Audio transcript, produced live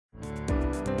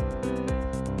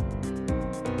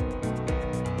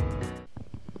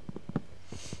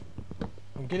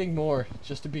getting more,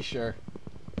 just to be sure.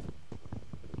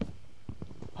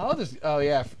 How does... Oh,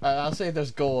 yeah. I'll say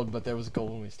there's gold, but there was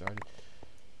gold when we started.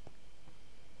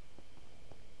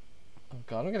 Oh,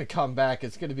 God. I'm going to come back.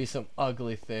 It's going to be some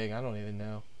ugly thing. I don't even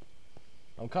know.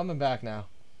 I'm coming back now.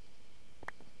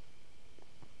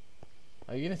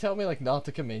 Are you going to tell me, like, not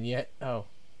to come in yet? Oh.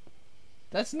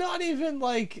 That's not even,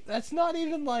 like... That's not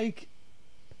even, like...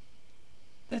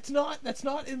 That's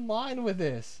not in line with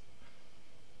this.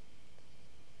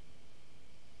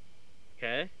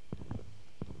 Okay.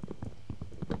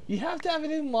 You have to have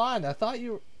it in line. I thought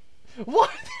you were...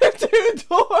 What? There are 2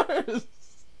 doors!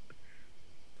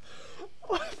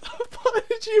 What the fuck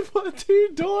did you put 2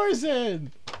 doors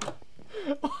in?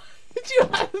 Why did you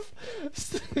have...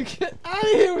 Get out of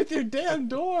here with your damn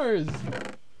doors!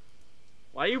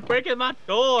 Why are you breaking my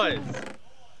doors?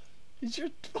 It's your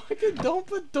fucking... Don't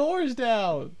put doors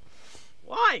down!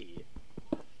 Why?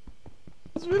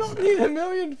 Because we don't need a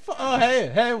million... Oh,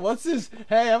 hey, what's this?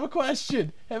 Hey, I have a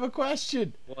question.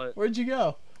 What? Where'd you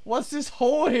go? What's this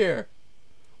hole here?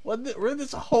 Where'd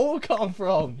this hole come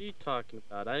from? What are you talking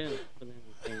about? I didn't put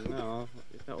anything. No,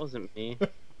 that wasn't me.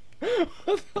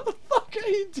 What the fuck are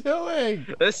you doing?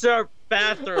 This is our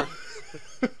bathroom.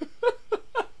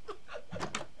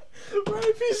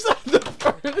 Right beside the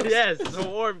furnace. Yes, it's a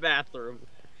warm bathroom.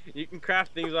 You can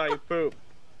craft things while you poop.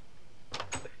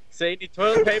 Say you need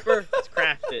toilet paper? Let's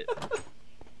craft it.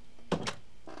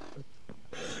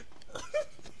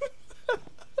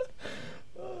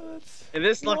 Oh, And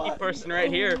this lucky person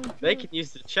right here, they can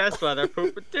use the chest while they're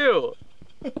pooping too.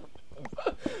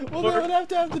 Well, they would have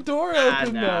to have the door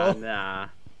open, though. Nah.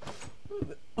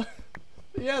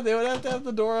 Yeah, they would have to have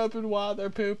the door open while they're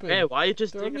pooping. Hey, why are you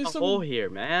just digging a hole here,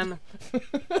 man?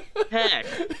 Heck.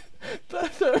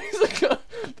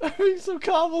 That makes some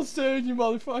cobblestone, you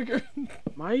motherfucker.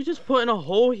 Why are you just putting a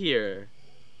hole here?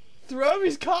 Throw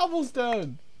me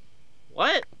cobblestone.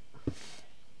 What?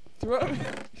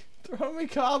 Throw me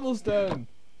cobblestone.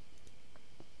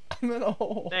 I'm in a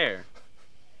hole. There.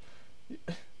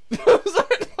 Those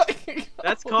aren't like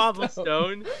That's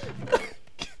cobblestone.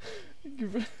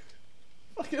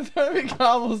 Fucking throw me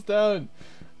cobblestone.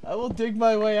 I will dig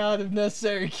my way out if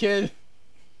necessary, kid.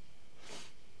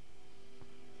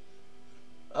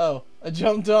 Oh, I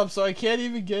jumped up, so I can't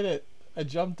even get it. I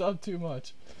jumped up too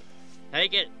much.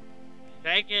 Take it.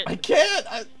 Take it. I can't.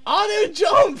 Auto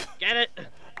jump. Get it.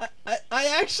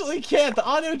 I actually can't. The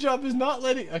auto jump is not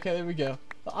letting. Okay, there we go.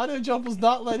 The auto jump is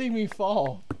not letting me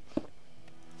fall.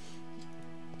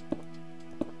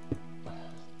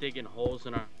 Digging holes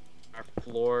in our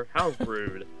floor. How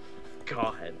rude.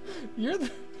 God. You're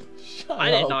the... Shut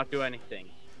I up. did not do anything.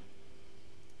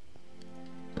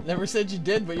 Never said you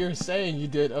did, but you're saying you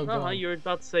did. Oh, God. You were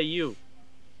about to say you.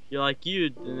 You're like you.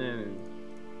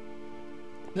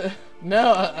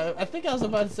 No, I think I was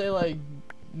about to say, like...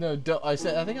 No, don't... I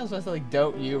think I was about to say, like,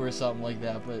 don't you or something like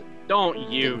that, but... Don't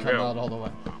you, didn't come out all the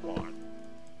way.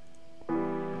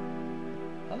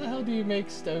 How the hell do you make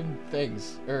stone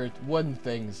things? Or wooden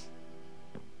things?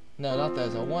 No, not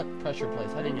those. I want pressure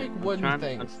plates. How do you make wooden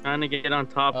things? I'm trying to get on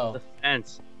top of the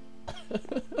fence.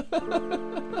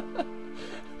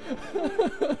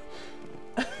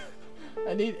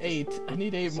 I need 8. I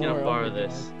need 8 more. I'm gonna borrow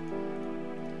this.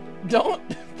 Don't.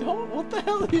 What the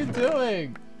hell are you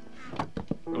doing?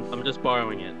 I'm just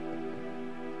borrowing it.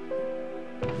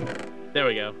 There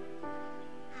we go.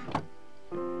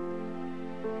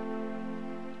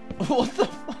 What the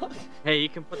fuck? Hey, you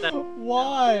can put that.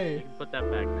 Why? You can put that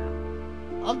back now.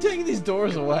 I'm taking these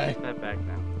doors away. Put that back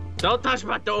now. Don't touch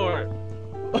my door.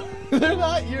 They're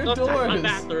not your Don't doors. touch my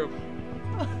bathroom.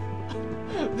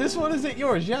 This one isn't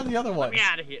yours. You have the other one. Get me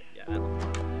out of here. Yeah,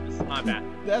 this is my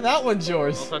bathroom. That one's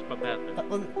yours. Don't touch my bathroom. That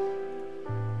one...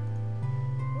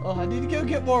 Oh, I need to go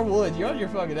get more wood. You're on your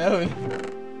fucking own.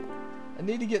 I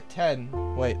need to get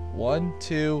 10. Wait, 1,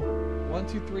 2,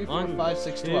 3, 4, 5,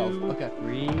 6, 12. Okay.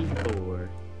 3,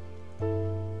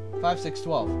 4. 5, 6,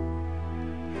 12.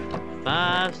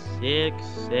 5, 6,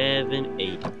 7,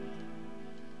 8.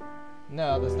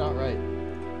 No, that's not right.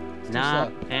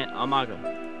 9, 10. Oh my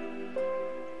god.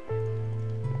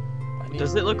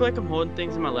 Does it look like I'm holding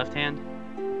things in my left hand?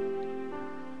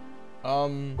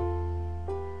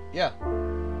 Yeah.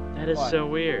 That is so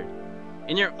weird.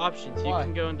 In your options, you Why?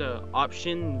 can go into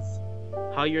options,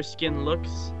 how your skin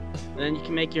looks, and then you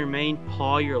can make your main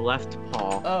paw your left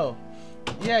paw. Oh.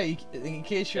 Yeah, in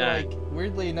case you're like,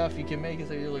 weirdly enough, you can make it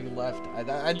so you're looking left.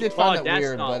 I did find that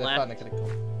weird, but I found it kind of cool.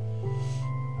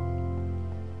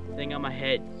 Thing on my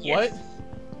head. Yes. What?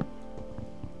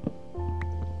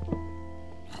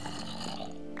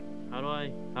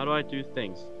 How do I do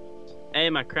things? Hey,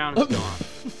 my crown is gone.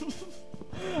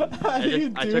 How do you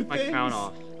do I took my things? crown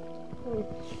off.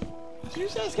 Did you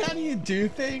just ask how do you do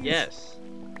things? Yes.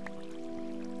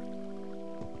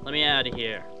 Let me out of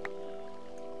here.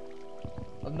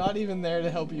 I'm not even there to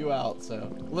help you out,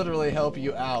 so literally help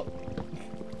you out.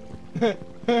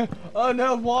 Oh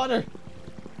no, water!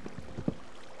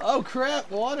 Oh crap,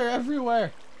 water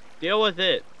everywhere! Deal with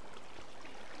it.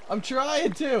 I'm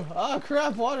trying to! Oh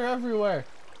crap, water everywhere!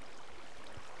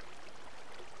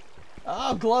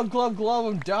 Oh, glove, glove, glove,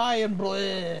 I'm dying,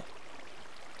 bleh!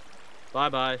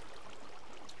 Bye-bye.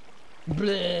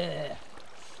 Bleh!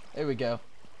 There we go.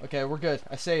 Okay, we're good.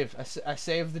 I saved. I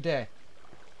saved the day.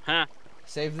 Huh.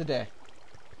 Saved the day.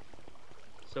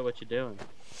 So what you doing?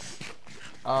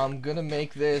 I'm gonna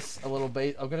make this a little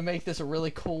base. I'm gonna make this a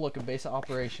really cool looking base of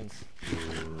operations.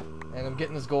 And I'm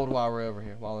getting this gold while we're over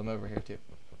here. While I'm over here too.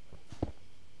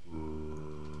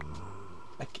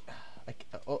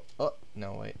 Oh,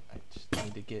 no wait. I just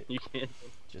need to get. You can't.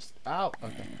 Just out.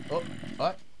 Okay. Oh,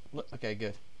 what? Look. Okay,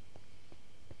 good.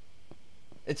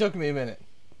 It took me a minute.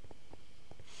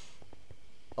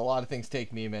 A lot of things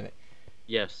take me a minute.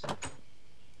 Yes.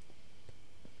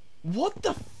 What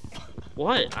the?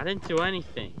 What? I didn't do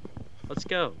anything. Let's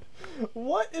go.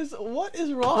 What is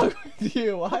wrong with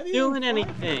you? Why do you Doing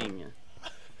anything?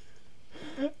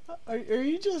 Are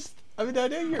you just? I mean, I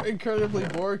know you're incredibly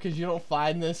bored because you don't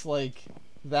find this like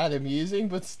that amusing,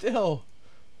 but still.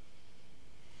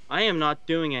 I am not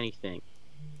doing anything.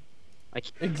 I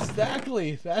can't.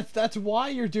 Exactly. That's why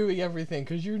you're doing everything,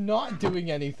 because you're not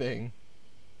doing anything.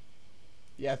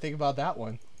 Yeah, think about that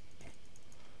one.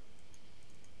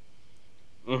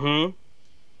 Mm-hmm.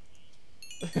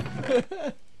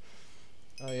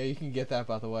 Oh yeah, you can get that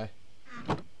by the way.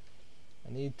 I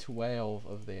need 12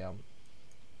 of the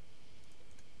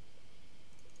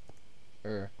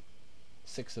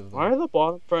 6 of them. Why are the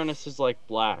bottom furnaces like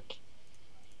black?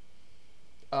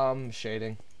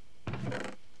 Shading.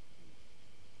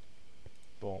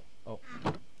 Boom. Oh.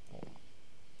 Boom.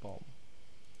 Boom.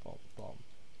 Boom. Boom.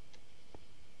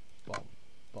 Boom.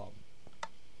 Boom.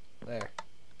 There.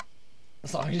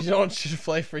 As long as you don't just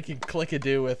play freaking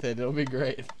click-a-doo with it, it'll be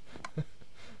great.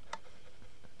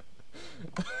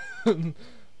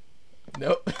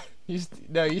 Nope.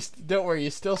 Don't worry, you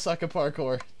still suck at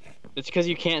parkour. It's because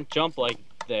you can't jump like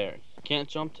there. You can't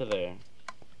jump to there.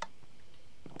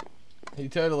 You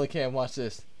totally can. Watch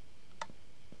this.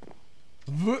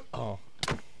 Oh.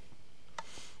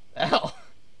 Ow.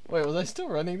 Wait, was I still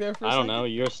running there for a I don't second? know.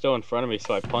 You're still in front of me,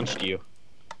 so I punched you.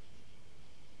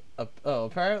 Oh,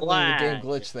 apparently Lag. the game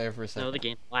glitched there for a second. No, the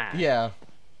game lag. Yeah.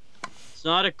 It's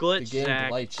not a glitch, The game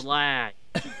Zach. glitched. It's lag.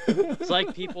 It's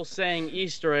like people saying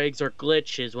Easter eggs are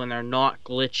glitches when they're not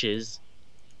glitches.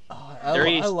 Oh, They're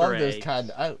I love Easter those eggs.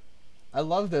 kind. I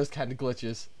love those kind of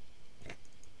glitches.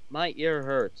 My ear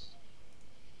hurts.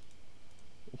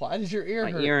 Why does your ear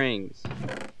My hurt? earrings.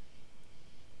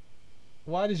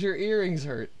 Why does your earrings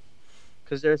hurt?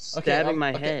 Because they're stabbing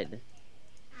my okay. head.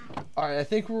 All right, I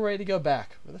think we're ready to go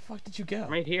back. Where the fuck did you go?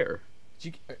 I'm right here.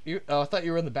 Oh, I thought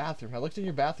you were in the bathroom. I looked in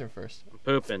your bathroom first. I'm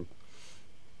pooping.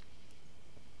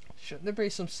 Shouldn't there be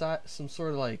some sort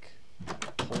of like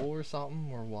hole or something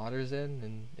where water's in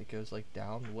and it goes like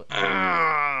down? What?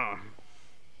 Ah!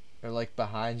 Or like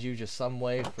behind you, just some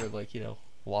way for like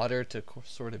water to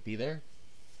sort of be there.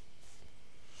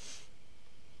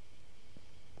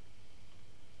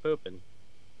 Pooping.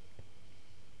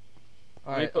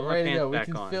 All Let me right, put I'm my ready to go. pants We back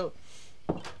can on. fill.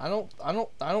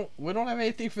 We don't have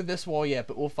anything for this wall yet,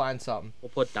 but we'll find something. We'll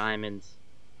put diamonds.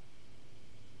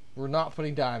 We're not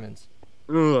putting diamonds.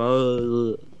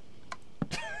 Alright,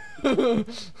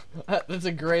 That's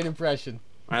a great impression.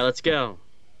 let's go.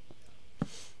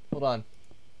 Hold on.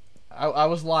 I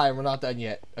was lying. We're not done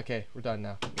yet. Okay, we're done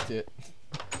now. That's it.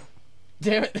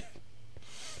 Damn it.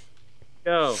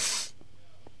 Go.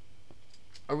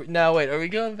 Now wait. Are we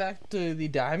going back to the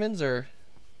diamonds or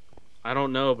I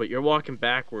don't know, but you're walking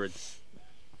backwards.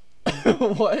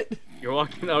 what? You're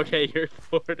walking. Okay, you're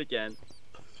forward again.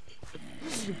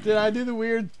 Did I do the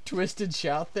weird twisted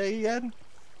shout thing again?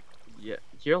 Yeah,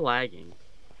 you're lagging.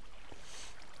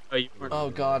 Oh, you weren't. Oh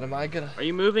God, am I gonna? Are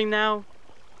you moving now?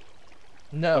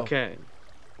 No. Okay.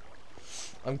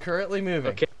 I'm currently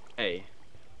moving. Okay. Hey.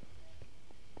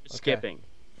 You're skipping.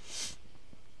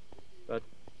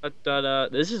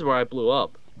 This is where I blew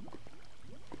up.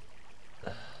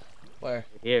 Where?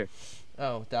 Right here.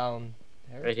 Oh, down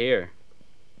there. Right here.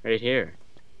 Right here.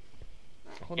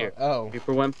 Hold Here. on. Oh.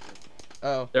 People went.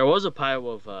 Oh. There was a pile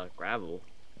of gravel,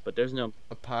 but there's no.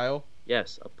 A pile.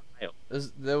 Yes, a pile.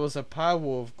 There was a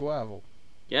pile of gravel.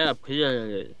 Yeah.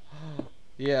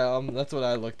 You Yeah, that's what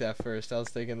I looked at first. I was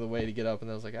thinking the way to get up, and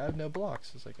I was like, I have no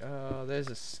blocks. I was like, oh, there's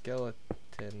a skeleton.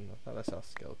 I thought I saw a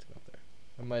skeleton up there.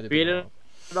 I might have been wrong.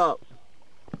 It up.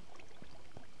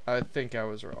 I think I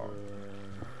was wrong.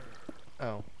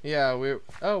 Oh, yeah,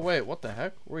 oh, wait, what the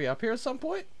heck? Were we up here at some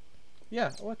point?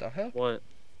 Yeah, what the heck? What?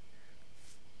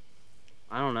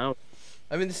 I don't know.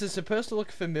 I mean, this is supposed to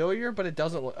look familiar, but it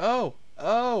doesn't look... Oh!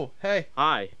 Oh! Hey!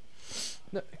 Hi.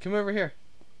 No, come over here.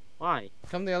 Why?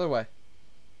 Come the other way.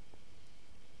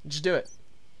 Just do it.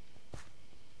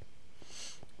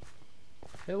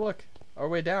 Hey, look. Our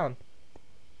way down.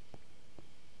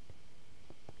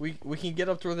 We can get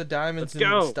up to where the diamonds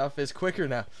and stuff is quicker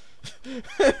now.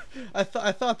 I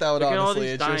thought that would honestly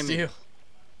interest you.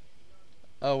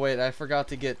 Oh wait, I forgot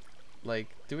to get, like,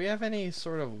 do we have any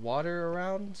sort of water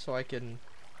around so I can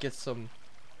get some?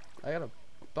 I got a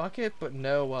bucket, but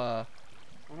no. I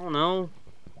don't know.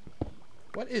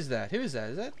 What is that? Who is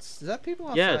that? Is that people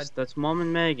outside? Yes, that's Mom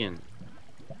and Megan.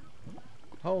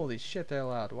 Holy shit, they're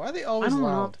loud. Why are they always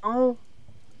loud? I don't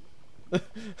know.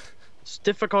 It's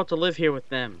difficult to live here with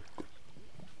them.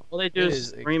 All they do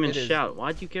is scream and shout.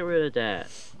 Why'd you get rid of that?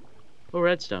 Oh,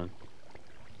 redstone.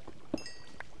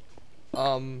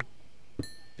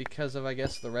 Because of, I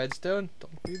guess, the redstone?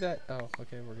 Don't do that. Oh,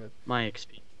 okay, we're good. My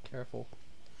XP. Careful.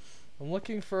 I'm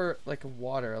looking for, like,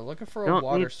 water. I'm looking for a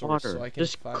water source so I can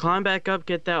just climb back up,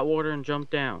 get that water, and jump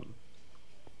down.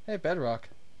 Hey, bedrock.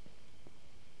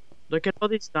 Look at all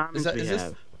these diamonds we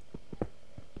have.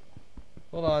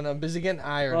 Hold on, I'm busy getting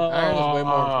iron. Iron is way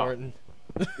more important.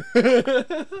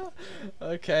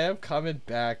 Okay, I'm coming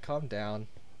back. Calm down.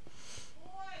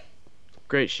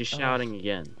 Great, she's shouting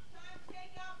again.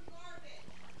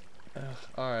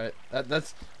 All right,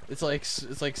 it's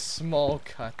like small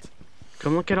cut.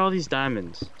 Come look at all these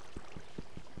diamonds.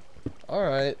 All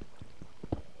right.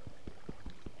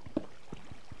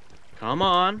 Come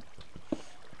on.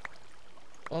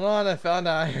 Hold on, I found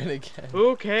iron again.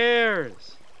 Who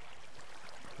cares?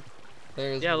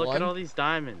 There's look one. at all these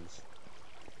diamonds.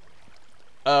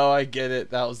 Oh, I get it.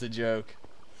 That was the joke.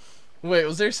 Wait,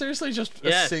 was there seriously just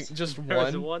just one?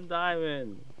 There's one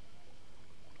diamond.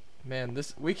 Man,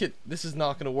 this is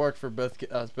not gonna work for both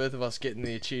of us getting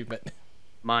the achievement.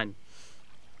 Mine.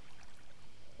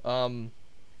 Hold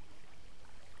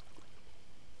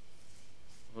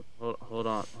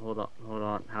on.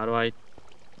 How do I?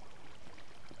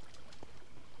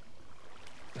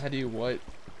 How do you what?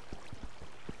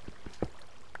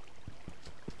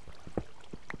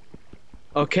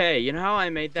 Okay, you know how I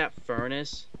made that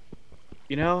furnace?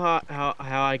 You know how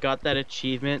I got that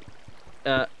achievement?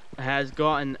 Has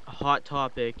gotten hot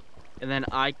topic, and then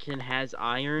Icon has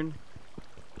iron.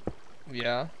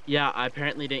 Yeah. Yeah, I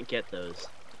apparently didn't get those.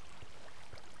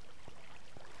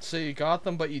 So you got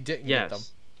them, but you didn't get them.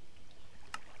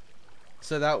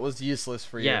 So that was useless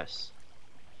for you. Yes.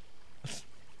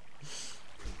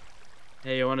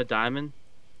 Hey, you want a diamond?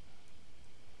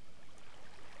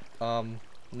 No.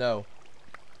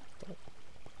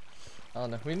 I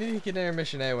don't know. We need to get an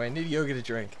intermission anyway. I need to go get a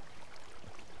drink.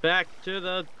 Back to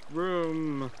the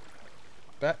room.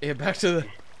 Back to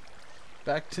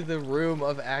the room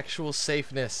of actual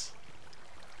safeness.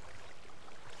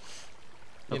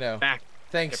 You know,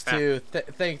 thanks to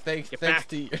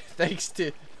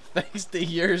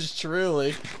yours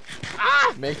truly,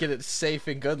 making it safe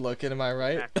and good looking. Am I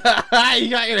right? You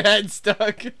got your head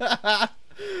stuck.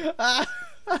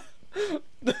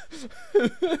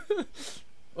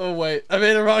 Oh wait, I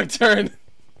made a wrong turn.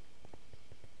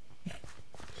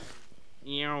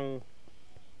 Come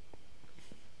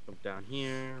down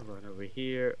here, run over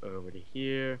here, over to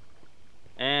here,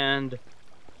 and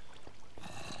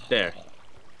there.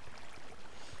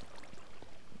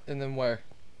 And then where?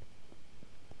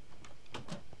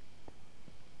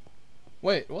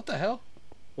 Wait, what the hell?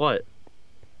 What?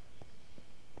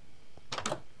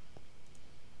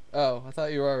 Oh, I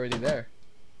thought you were already there.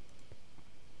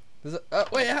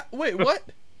 Wait, what?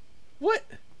 What?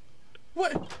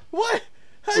 What?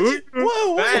 How'd you?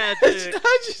 Whoa! What? How'd you?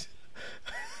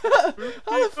 How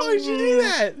the fuck did you do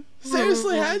that?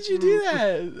 Seriously, how'd you do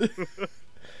that?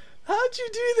 How'd you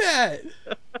do that?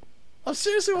 I'm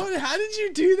seriously wondering, how did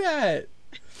you do that?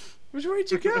 Which way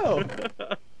did you go?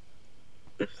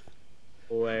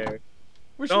 Where?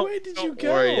 Which way did you go?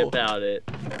 Don't worry about it.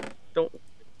 Don't.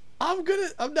 I'm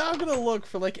now gonna look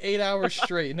for like 8 hours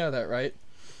straight. You know that, right?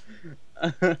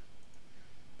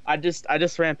 I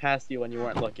just ran past you when you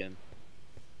weren't looking.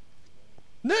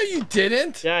 No, you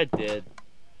didn't. Yeah, I did.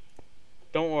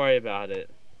 Don't worry about it.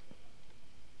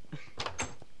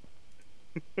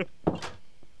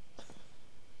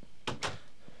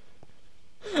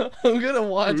 I'm gonna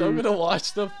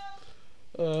watch the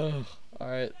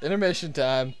Alright, intermission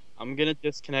time. I'm gonna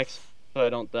disconnect so I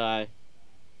don't die.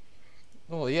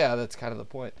 Well, yeah, that's kind of the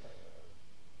point.